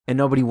 and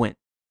nobody went.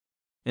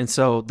 And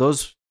so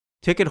those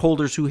ticket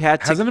holders who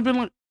had Hasn't it been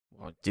like?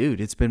 well, dude,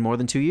 it's been more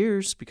than 2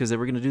 years because they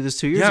were going to do this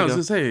 2 years Yeah, I ago.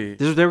 was gonna say.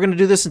 They were going to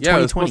do this in Yeah,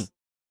 it was 2020, supposed-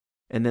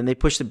 and then they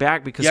pushed it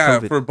back because yeah,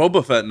 COVID. for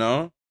Boba Fett,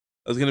 no.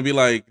 It was gonna be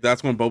like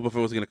that's when Boba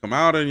Fett was gonna come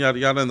out and yada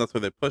yada, and that's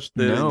why they pushed it.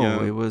 No,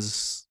 and, yeah. it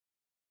was.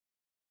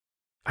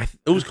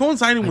 It was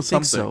coinciding I with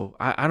think something. so.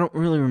 I don't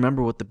really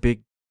remember what the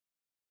big.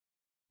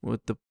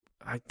 What the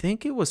I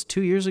think it was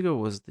 2 years ago.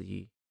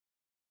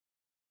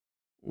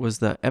 Was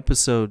the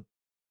episode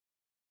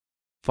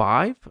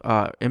 5,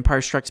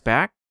 Empire Strikes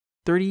Back,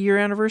 30-year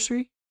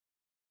anniversary?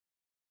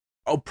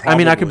 Oh, probably. I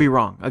mean, I could be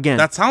wrong again.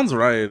 That sounds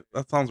right.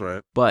 That sounds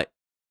right. But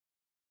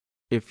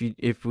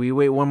if we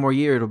wait one more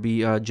year, it'll be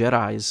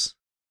Jedi's.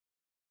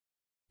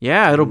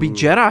 Yeah, it'll be Ooh.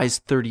 Jedi's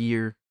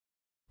 30-year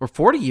or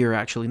 40-year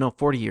actually. No,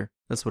 40-year.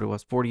 That's what it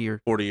was.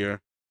 40-year.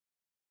 40-year.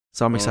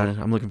 So I'm Oh. excited.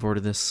 I'm looking forward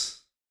to this.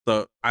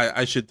 So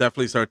I should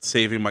definitely start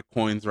saving my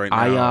coins right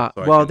now.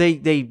 so I well,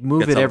 can they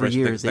move get it every celebration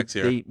year. tickets next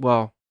year.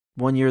 Well,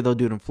 1 year they'll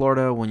do it in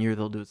Florida, 1 year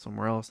they'll do it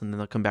somewhere else, and then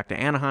they'll come back to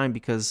Anaheim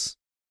because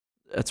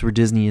that's where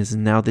Disney is.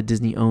 And now that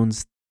Disney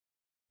owns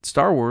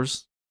Star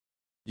Wars,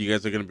 you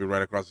guys are gonna be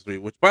right across the street.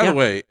 Which, by Yeah. the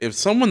way, if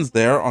someone's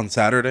there on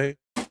Saturday,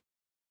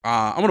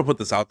 I'm gonna put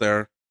this out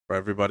there for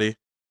everybody.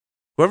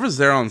 Whoever's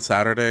there on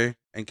Saturday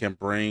and can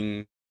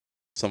bring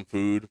some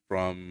food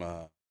from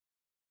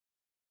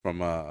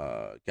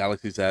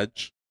Galaxy's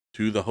Edge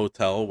to the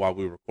hotel while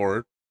we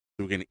record,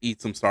 so we can eat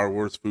some Star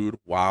Wars food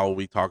while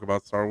we talk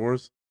about Star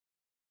Wars.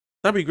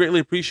 That'd be greatly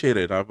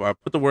appreciated. I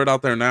put the word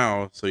out there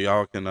now, so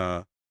y'all can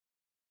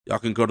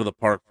go to the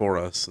park for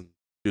us and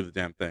do the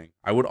damn thing.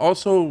 I would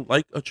also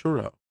like a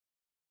churro.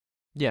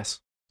 yes.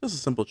 Just a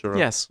simple churro.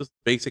 Yes. Just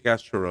basic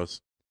ass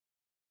churros.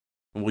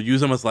 And we'll use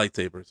them as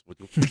lightsabers.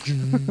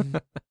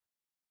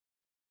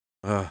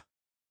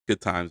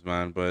 Good times,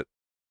 man. But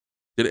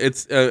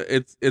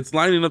it's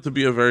lining up to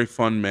be a very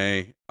fun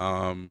May.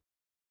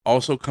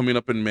 Also coming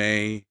up in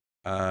May,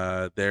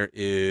 there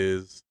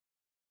is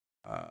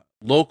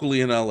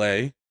locally in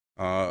LA.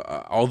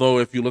 Although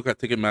if you look at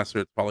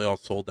Ticketmaster, it's probably all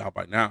sold out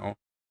by now.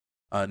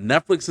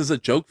 Netflix is a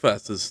Joke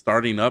Fest is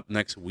starting up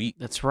next week.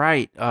 That's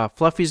right.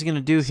 Fluffy's going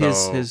to do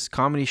So- his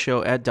comedy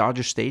show at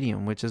Dodger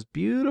Stadium, which is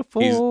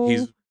beautiful.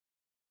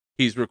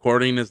 He's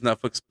recording his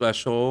Netflix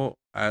special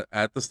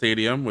at the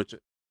stadium, which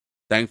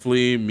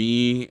thankfully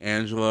me,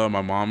 Angela,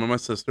 my mom, and my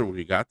sister,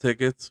 we got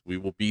tickets. We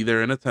will be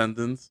there in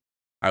attendance.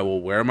 I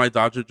will wear my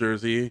Dodger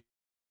jersey.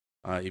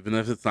 Even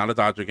if it's not a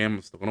Dodger game,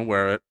 I'm still going to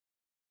wear it.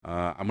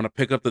 I'm going to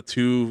pick up the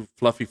 2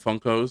 fluffy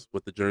Funkos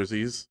with the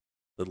jerseys,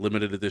 the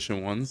limited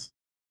edition ones.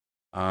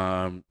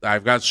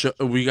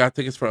 We got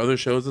tickets for other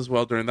shows as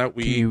well during that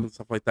week you- and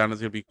stuff like that. There's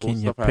going to be cool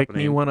Can you stuff pick me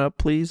happening. one up,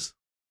 please?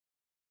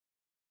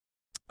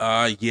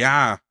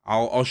 Yeah,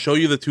 I'll show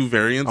you the 2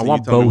 variants. I and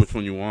want you tell me both. which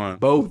one you want.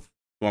 Both.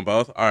 You want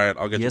both? All right,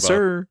 I'll get Yes, you both.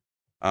 sir.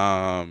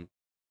 I'm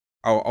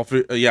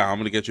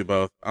gonna get you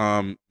both.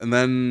 And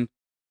then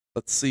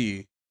let's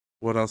see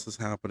what else is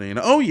happening.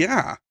 Oh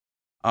yeah.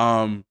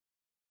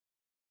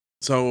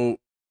 So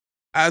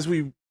as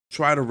we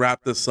try to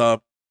wrap this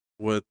up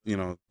with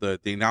the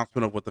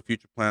announcement of what the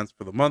future plans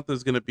for the month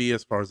is going to be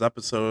as far as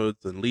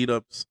episodes and lead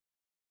ups,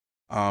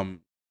 I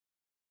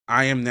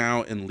am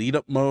now in lead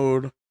up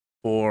mode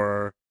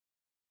for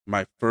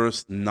my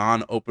first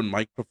non-open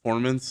mic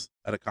performance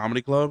at a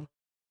comedy club.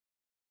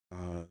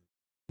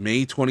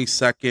 May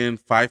 22nd,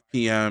 5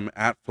 p.m.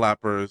 at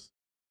Flappers.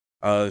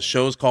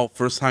 Show is called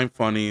First Time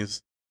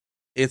Funnies.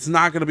 It's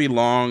not gonna be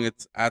long.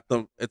 It's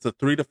a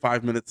 3 to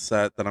 5 minute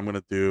set that I'm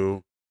gonna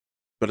do,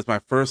 but it's my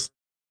first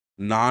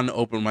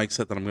non-open mic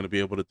set that I'm gonna be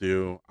able to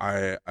do.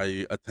 I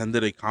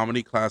attended a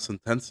comedy class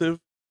intensive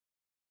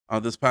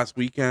this past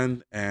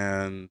weekend,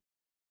 and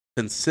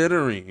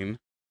considering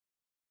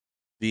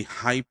the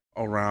hype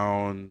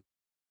around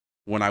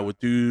when I would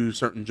do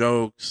certain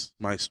jokes,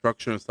 my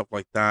structure and stuff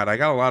like that, I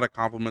got a lot of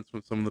compliments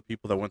from some of the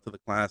people that went to the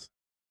class,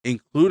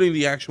 including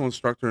the actual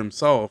instructor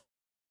himself.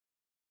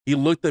 He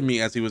looked at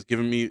me as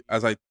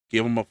I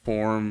gave him a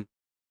form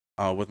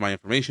with my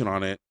information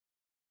on it.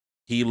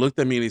 He looked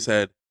at me and he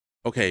said,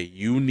 "Okay,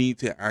 you need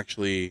to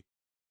actually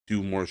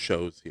do more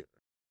shows here.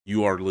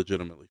 You are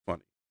legitimately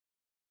funny."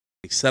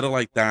 He said it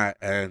like that,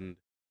 and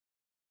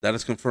that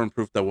is confirmed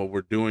proof that what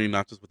we're doing,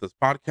 not just with this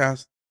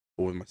podcast,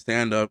 but with my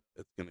stand-up,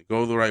 it's going to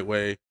go the right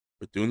way.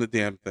 We're doing the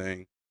damn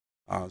thing.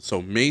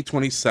 So May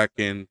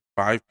 22nd,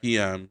 5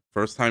 p.m.,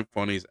 First Time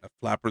Funnies at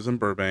Flappers in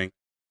Burbank.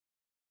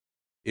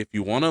 If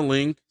you want a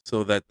link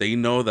so that they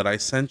know that I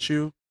sent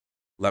you,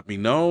 let me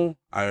know.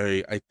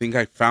 I think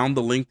I found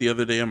the link the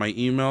other day in my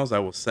emails. I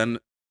will send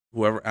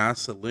whoever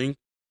asks a link.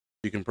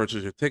 You can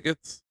purchase your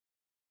tickets.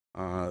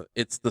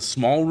 It's the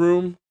small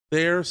room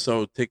there,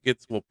 so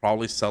tickets will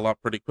probably sell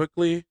out pretty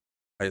quickly,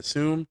 I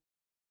assume.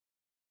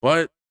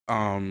 But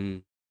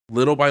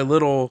little by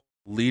little,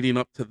 leading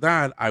up to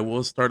that, I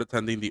will start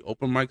attending the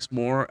open mics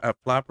more at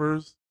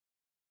Flappers.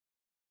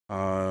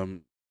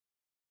 I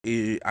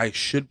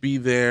should be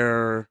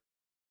there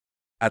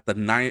at the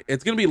 9.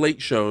 It's gonna be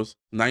late shows,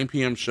 9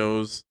 p.m.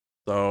 shows,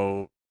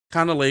 so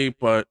kind of late,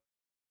 but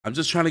I'm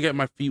just trying to get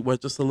my feet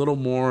wet just a little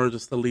more,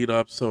 just to lead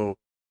up, so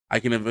I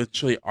can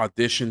eventually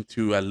audition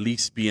to at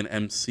least be an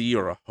MC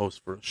or a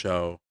host for a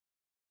show.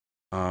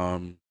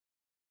 Um,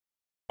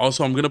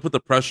 Also, I'm gonna put the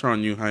pressure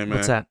on you, Jaime.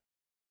 What's that?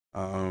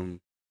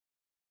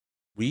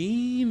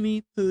 We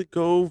need to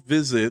go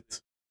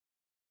visit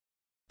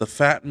the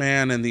Fat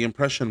Man and the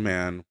Impression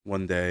Man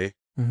one day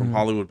from Mhm.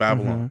 Hollywood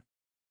Babylon. Mhm.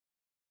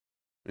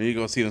 And you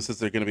go see them since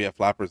they're gonna be at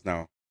Flappers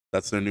now.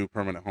 That's their new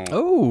permanent home.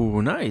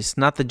 Oh, nice.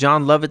 Not the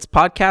John Lovitz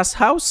podcast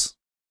house?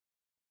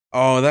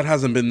 Oh, that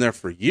hasn't been there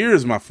for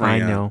years, my I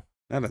friend. know.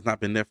 That has not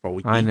been there for a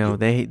week. I know.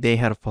 They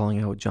had a falling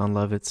out with John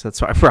Lovitz.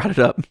 That's why I brought it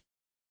up.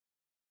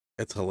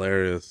 It's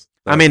hilarious.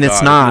 I mean, it's God,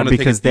 if you not wanna take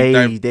a because deep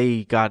dive-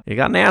 they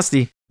got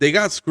nasty. they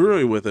got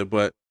screwy with it,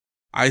 but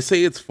I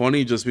say it's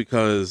funny just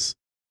because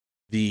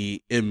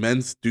the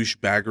immense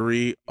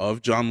douchebaggery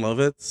of John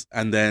Lovitz,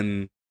 and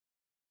then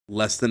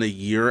less than a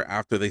year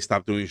after they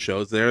stopped doing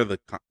shows there, the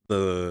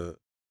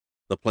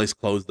place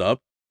closed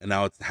up, and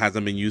now it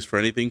hasn't been used for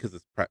anything because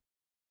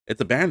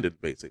it's abandoned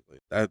basically.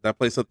 That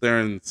place up there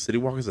in City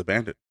Walk is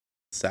abandoned.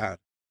 It's sad.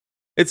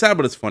 It's sad,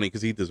 but it's funny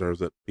because he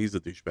deserves it. He's a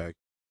douchebag.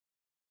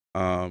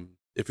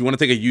 If you want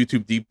to take a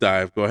YouTube deep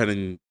dive, go ahead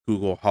and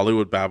Google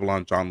Hollywood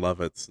Babylon John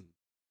Lovitz.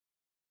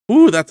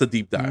 Ooh, that's a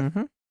deep dive.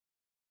 Mhm.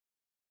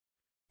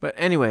 But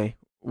anyway,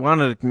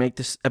 wanted to make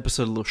this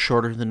episode a little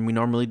shorter than we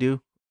normally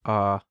do.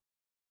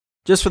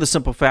 Just for the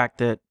simple fact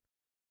that,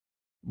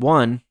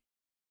 one,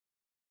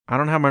 I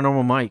don't have my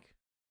normal mic,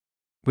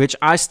 which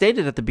I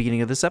stated at the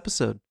beginning of this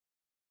episode.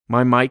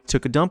 My mic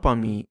took a dump on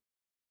me.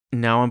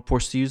 Now I'm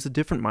forced to use a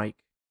different mic.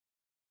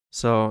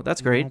 So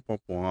that's great.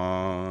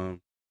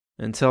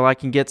 Until I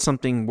can get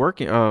something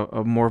working,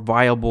 a more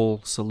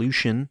viable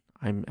solution,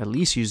 I'm at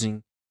least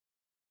using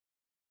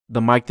the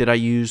mic that I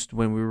used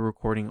when we were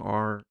recording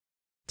our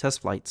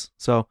test flights.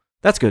 So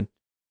that's good.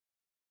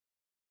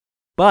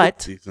 But,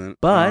 Decent.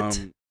 but,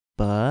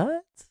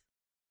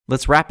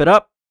 let's wrap it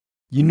up.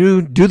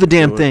 Do the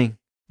damn Do it. thing.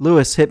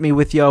 Lewis, hit me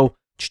with yo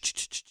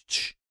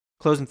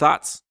closing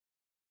thoughts.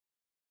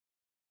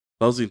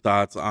 Closing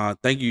thoughts.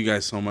 Thank you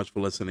guys so much for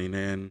listening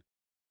in.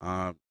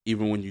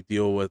 Even when you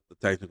deal with the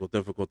technical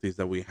difficulties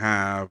that we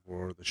have,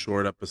 or the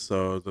short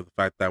episodes, or the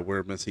fact that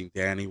we're missing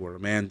Danny, we're a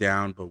man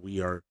down, but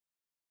we are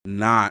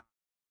not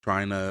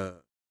trying to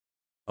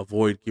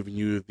avoid giving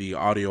you the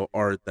audio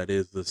art that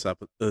is this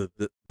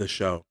the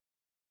show.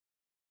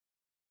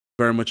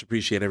 Very much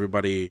appreciate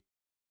everybody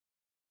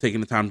taking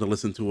the time to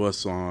listen to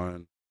us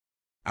on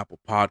Apple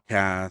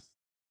Podcasts,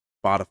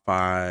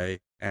 Spotify,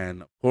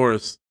 and of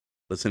course,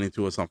 listening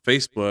to us on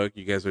Facebook.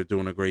 You guys are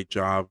doing a great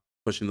job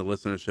pushing the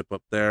listenership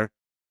up there.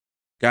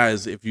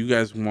 Guys, if you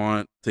guys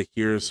want to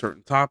hear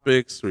certain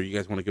topics, or you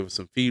guys want to give us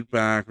some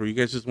feedback, or you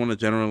guys just want to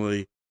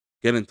generally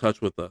get in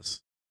touch with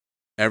us,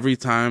 every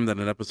time that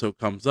an episode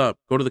comes up,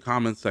 go to the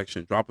comments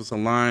section, drop us a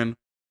line.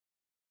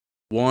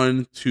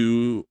 1,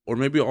 2, or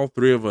maybe all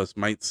 3 of us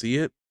might see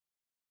it,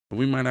 and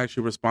we might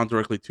actually respond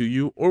directly to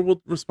you, or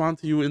we'll respond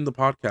to you in the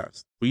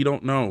podcast. We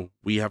don't know.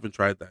 We haven't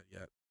tried that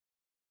yet.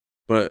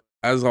 But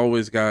as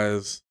always,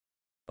 guys,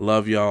 I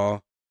love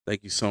y'all.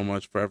 Thank you so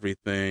much for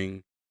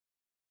everything.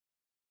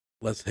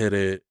 Let's hit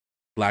it.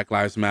 Black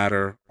Lives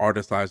Matter.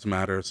 Artist Lives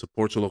Matter.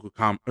 Support your local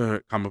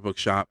comic book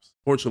shops.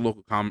 Support your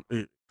local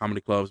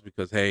comedy clubs,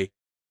 because, hey,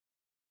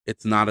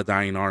 it's not a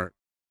dying art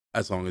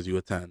as long as you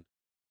attend.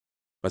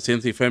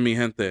 Paciencia y fe, mi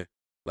gente.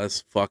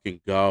 Let's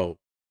fucking go.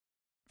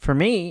 For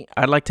me,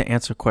 I'd like to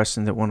answer a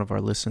question that one of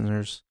our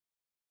listeners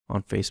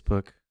on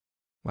Facebook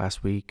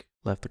last week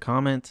left a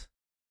comment.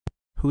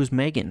 Who is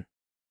Megan?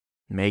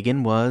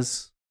 Megan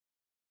was,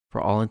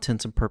 for all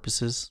intents and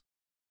purposes,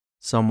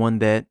 someone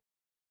that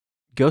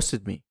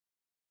ghosted me.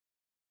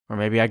 Or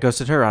maybe I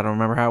ghosted her. I don't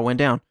remember how it went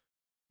down.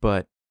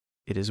 But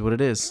it is what it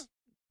is.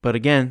 But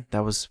again,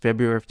 that was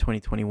February of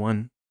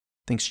 2021.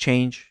 Things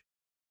change.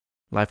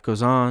 Life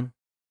goes on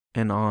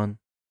and on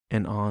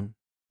and on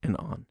and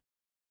on.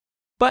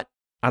 But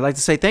I'd like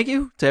to say thank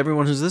you to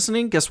everyone who's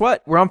listening. Guess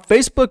what? We're on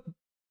Facebook.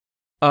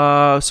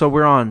 So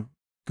we're on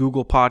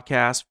Google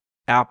Podcasts,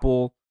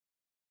 Apple,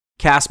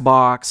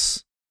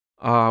 Castbox.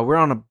 We're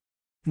on a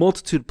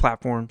multitude of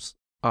platforms.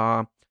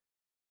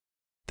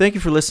 Thank you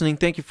for listening.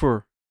 Thank you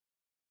for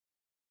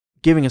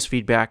giving us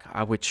feedback,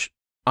 which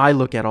I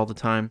look at all the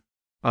time,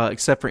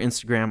 except for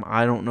Instagram.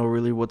 I don't know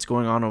really what's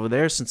going on over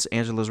there since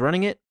Angela's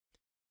running it.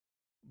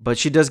 But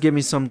she does give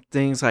me some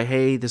things like,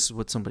 hey, this is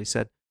what somebody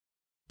said.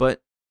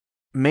 But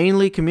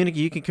mainly,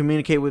 you can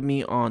communicate with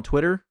me on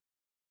Twitter.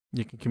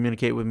 You can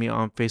communicate with me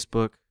on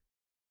Facebook.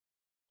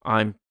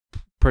 I'm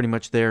pretty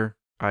much there.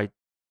 I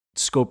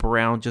scope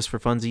around just for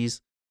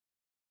funsies.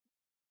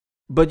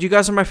 But you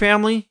guys are my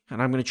family,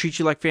 and I'm going to treat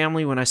you like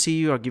family. When I see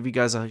you, I'll give you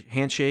guys a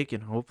handshake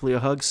and hopefully a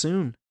hug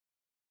soon.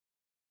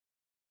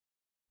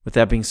 With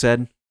that being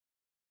said,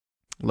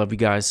 love you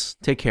guys.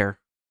 Take care.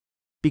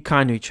 Be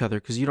kind to each other,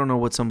 because you don't know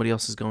what somebody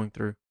else is going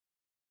through.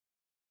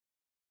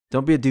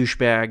 Don't be a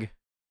douchebag.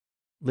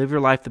 Live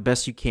your life the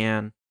best you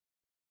can.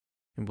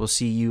 And we'll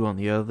see you on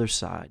the other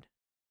side.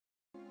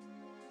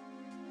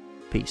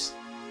 Peace.